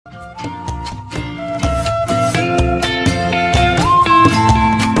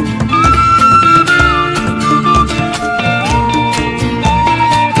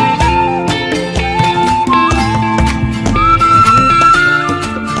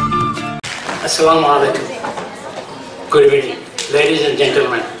Assalamu alaikum. Good evening, ladies and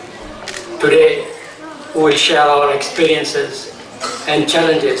gentlemen. Today, we will share our experiences and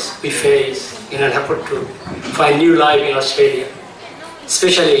challenges we face in an effort to find new life in Australia.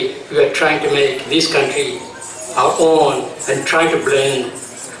 Especially, we are trying to make this country our own and trying to blend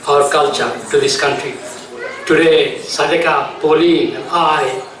our culture to this country. Today, Sadeka, Polin, and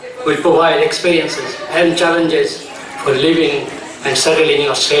I will provide experiences and challenges for living and settling in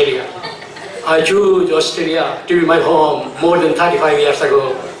Australia. I chose Australia to be my home more than 35 years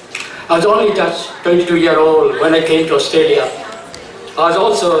ago. I was only just 22-year-old when I came to Australia. I was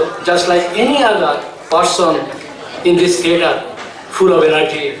also just like any other person in this theatre, full of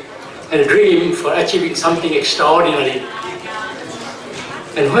energy and a dream for achieving something extraordinary.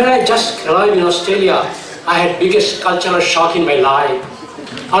 And when I just arrived in Australia, I had biggest cultural shock in my life.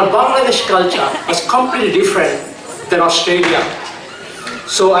 Our Bangladesh culture was completely different than Australia.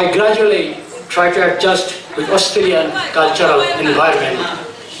 So I gradually tried to adjust with Australian cultural environment.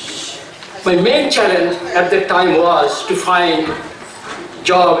 My main challenge at that time was to find a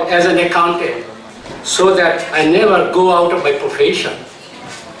job as an accountant so that I never go out of my profession.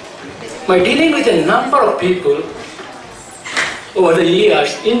 My dealing with a number of people over the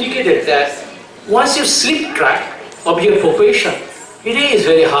years indicated that once you slip track of your profession, it is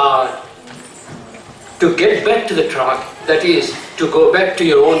very hard to get back to the track, that is, to go back to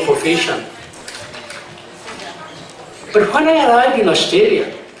your own profession. But when I arrived in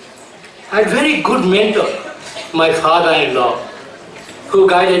Australia, I had a very good mentor, my father-in-law, who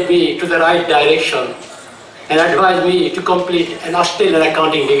guided me to the right direction and advised me to complete an Australian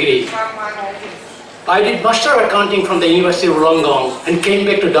accounting degree. I did Master of Accounting from the University of Wollongong and came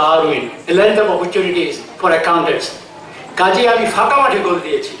back to Darwin, a land of opportunities for accountants. Kaji ami phaka mathe kore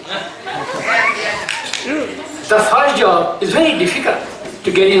diyechi. The first job is very difficult to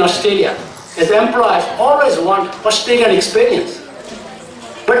get in Australia, as employers always want Australian experience.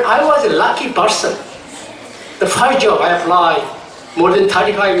 But I was a lucky person. The first job I applied more than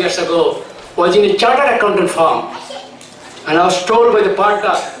 35 years ago was in a chartered accountant firm. And I was told by the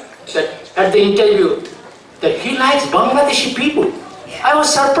partner that at the interview that he likes Bangladeshi people. I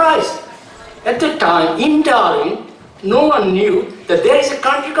was surprised. At the time, in Darwin, no one knew that there is a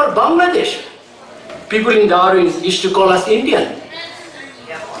country called Bangladesh. People in Darwin used to call us Indian.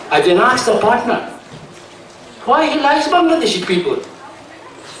 I then asked the partner why he likes Bangladeshi people.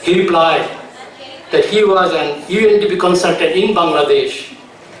 He replied that he was an UNDP consultant in Bangladesh,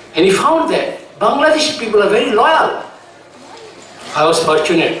 and he found that Bangladeshi people are very loyal. I was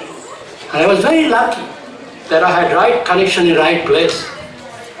fortunate, and I was very lucky that I had right connection in right place.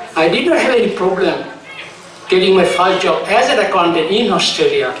 I did not have any problem getting my first job as an accountant in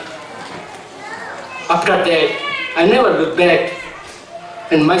Australia. After that, I never looked back,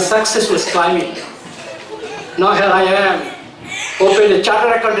 and my success was climbing. Now here I am, opened a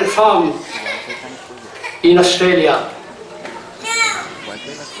chartered accountant firm in Australia.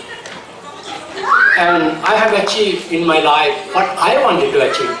 And I have achieved in my life what I wanted to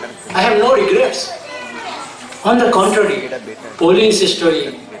achieve. I have no regrets. On the contrary, Polin's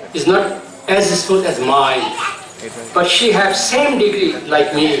story is not as smooth as mine, but she has same degree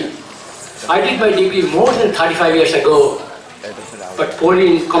like me. I did my degree more than 35 years ago, but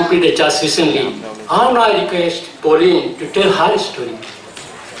Polin completed just recently. How now I request Polin to tell her story.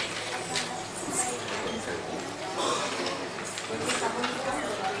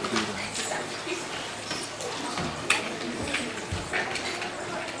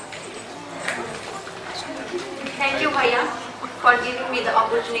 Thank you, Bhaiya, for giving me the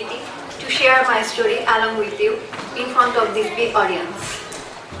opportunity to share my story along with you in front of this big audience.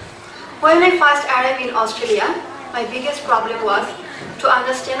 When I first arrived in Australia, my biggest problem was to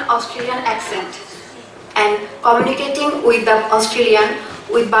understand Australian accent and communicating with the Australian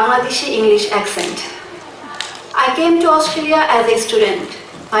with Bangladeshi English accent. I came to Australia as a student.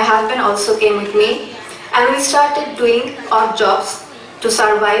 My husband also came with me, and we started doing odd jobs to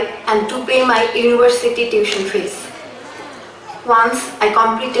survive and to pay my university tuition fees. Once I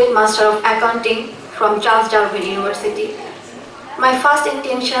completed Master of Accounting from Charles Darwin University, my first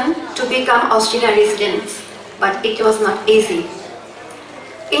intention to become Australian resident, but it was not easy.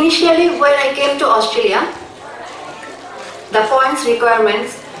 Initially, when I came to Australia, the points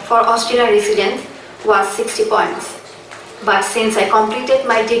requirements for Australian residents was 60 points. But since I completed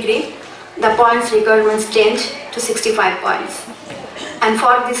my degree, the points requirements changed to 65 points. And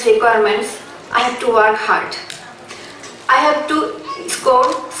for these requirements, I have to work hard. I have to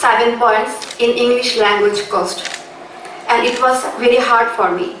score 7 points in English language course. And it was very hard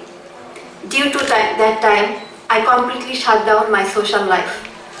for me. Due to that time, I completely shut down my social life.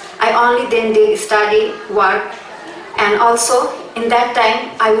 I only then did study, work, and also in that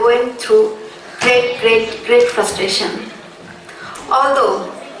time I went through great frustration. Although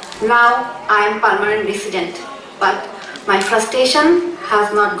now I am permanent resident, but my frustration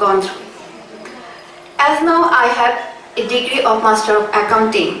has not gone through. As now I have a degree of Master of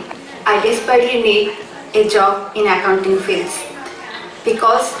Accounting, I desperately need a job in accounting fields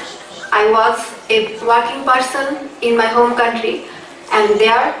because I was a working person in my home country, and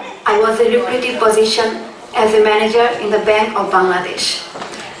there I was a lucrative position as a manager in the Bank of Bangladesh.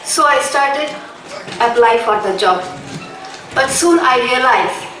 So I started apply for the job. But soon I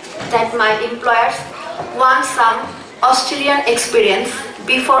realized that my employers want some Australian experience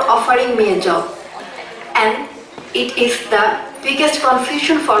before offering me a job. And it is the biggest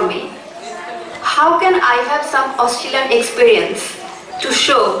confusion for me. How can I have some Australian experience to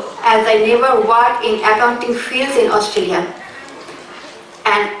show as I never worked in accounting fields in Australia?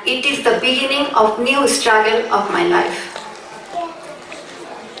 And it is the beginning of new struggle of my life.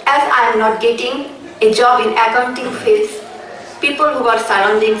 As I am not getting a job in accounting fields, people who are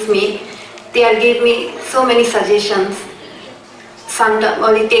surrounding me, they are giving me so many suggestions.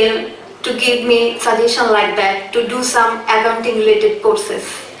 Somebody tell to give me suggestion like that, to do some accounting related courses.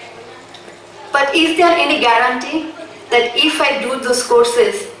 But is there any guarantee that if I do those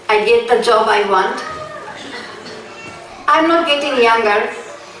courses, I get the job I want? I'm not getting younger.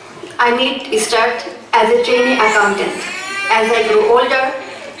 I need to start as a trainee accountant. As I grow older,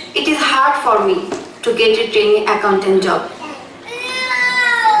 it is hard for me to get a trainee accountant job.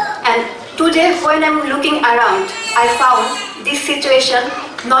 And today when I'm looking around, I found this situation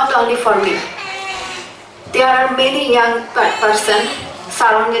not only for me. There are many young persons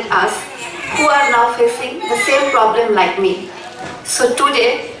surrounded us who are now facing the same problem like me. So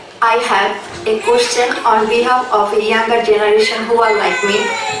today I have a question on behalf of a younger generation who are like me.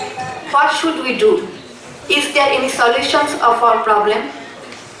 What should we do? Is there any solutions of our problem?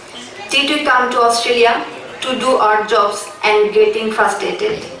 Did we come to Australia to do our jobs and getting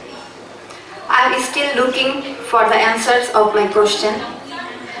frustrated? I am still looking for the answers of my question.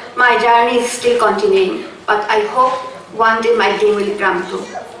 My journey is still continuing, but I hope one day my dream will come true.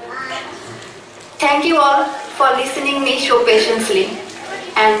 Thank you all for listening me so patiently.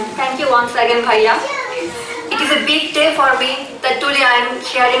 And thank you once again, Bhaiya. It is a big day for me that today I am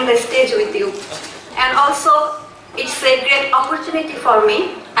sharing the stage with you. And also, it's a great opportunity for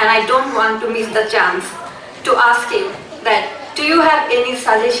me, and I don't want to miss the chance to ask you that, do you have any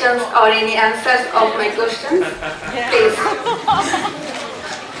suggestions or any answers of my questions? Please.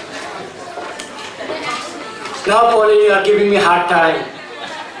 Now, Polin, you are giving me a hard time.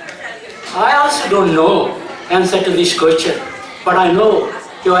 I also don't know answer to this question, but I know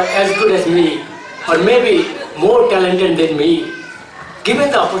you are as good as me, or maybe more talented than me. Given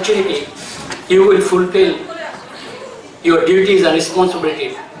the opportunity, you will fulfill your duties and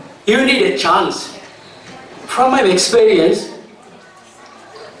responsibilities. You need a chance. From my experience,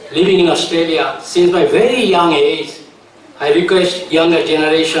 living in Australia since my very young age, I request younger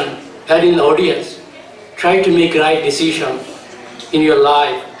generation and in the audience, try to make right decision in your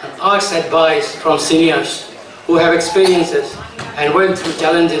life and ask advice from seniors who have experiences and went through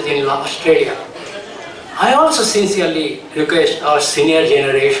challenges in Australia. I also sincerely request our senior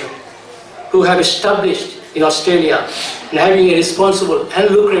generation who have established in Australia and having a responsible and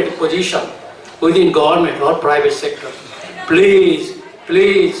lucrative position within government or private sector. Please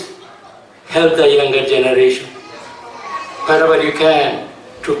help the younger generation wherever you can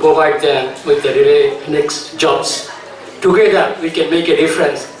to provide them with the next jobs. Together we can make a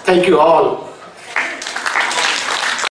difference. Thank you all.